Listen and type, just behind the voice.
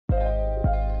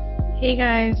Hey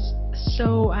guys,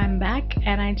 so I'm back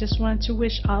and I just wanted to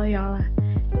wish all y'all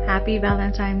a happy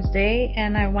Valentine's Day,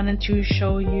 and I wanted to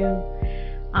show you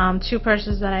two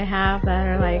purses that I have that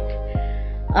are like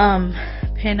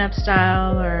pin-up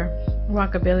style or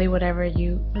rockabilly, whatever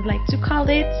you would like to call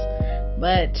it.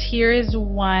 But here is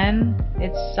one.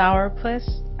 It's Sourpuss.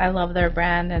 I love their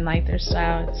brand and like their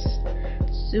style.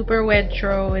 It's super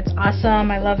retro. It's awesome.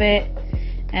 I love it.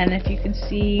 And if you can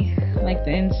see like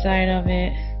the inside of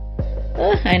it,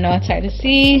 I know it's hard to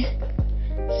see.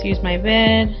 Excuse my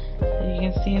bed. You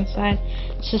can see inside.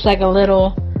 It's just like a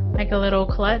little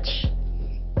clutch.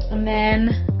 And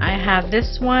then I have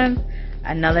this one.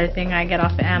 Another thing I get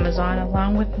off of Amazon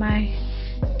along with my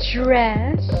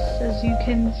dress, as you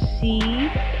can see.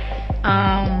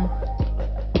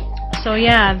 So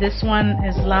yeah, this one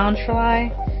is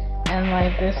Loungefly, and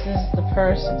like this is the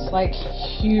purse. It's like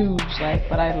huge, like,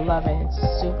 but I love it.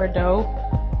 It's super dope.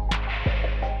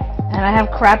 And I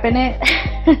have crap in it,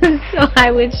 so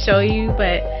I would show you,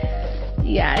 but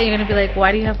yeah, you're gonna be like,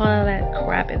 why do you have all of that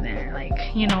crap in there? Like,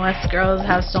 you know, us girls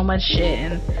have so much shit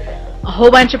and a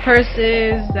whole bunch of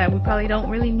purses that we probably don't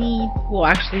really need. Well,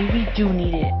 actually, we do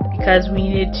need it because we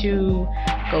need it to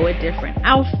go with different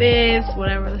outfits,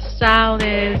 whatever the style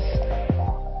is,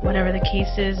 whatever the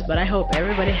case is. But I hope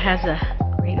everybody has a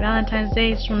great Valentine's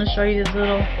Day. Just want to show you these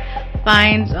little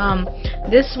finds.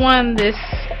 This one, this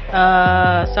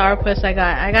Sourpuss, I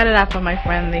got it off of my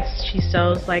friend. She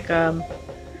sells like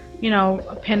you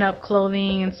know, pin-up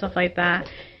clothing and stuff like that.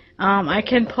 I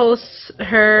can post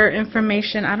her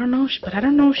information. I don't know, but I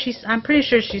don't know if I'm pretty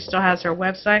sure she still has her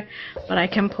website, but I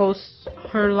can post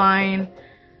her line,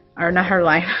 or not her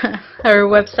line, her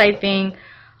website thing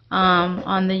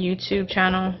on the YouTube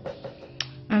channel.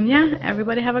 Yeah,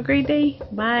 everybody have a great day.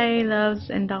 Bye, loves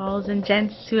and dolls and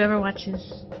gents, whoever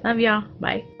watches. Love y'all.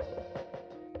 Bye.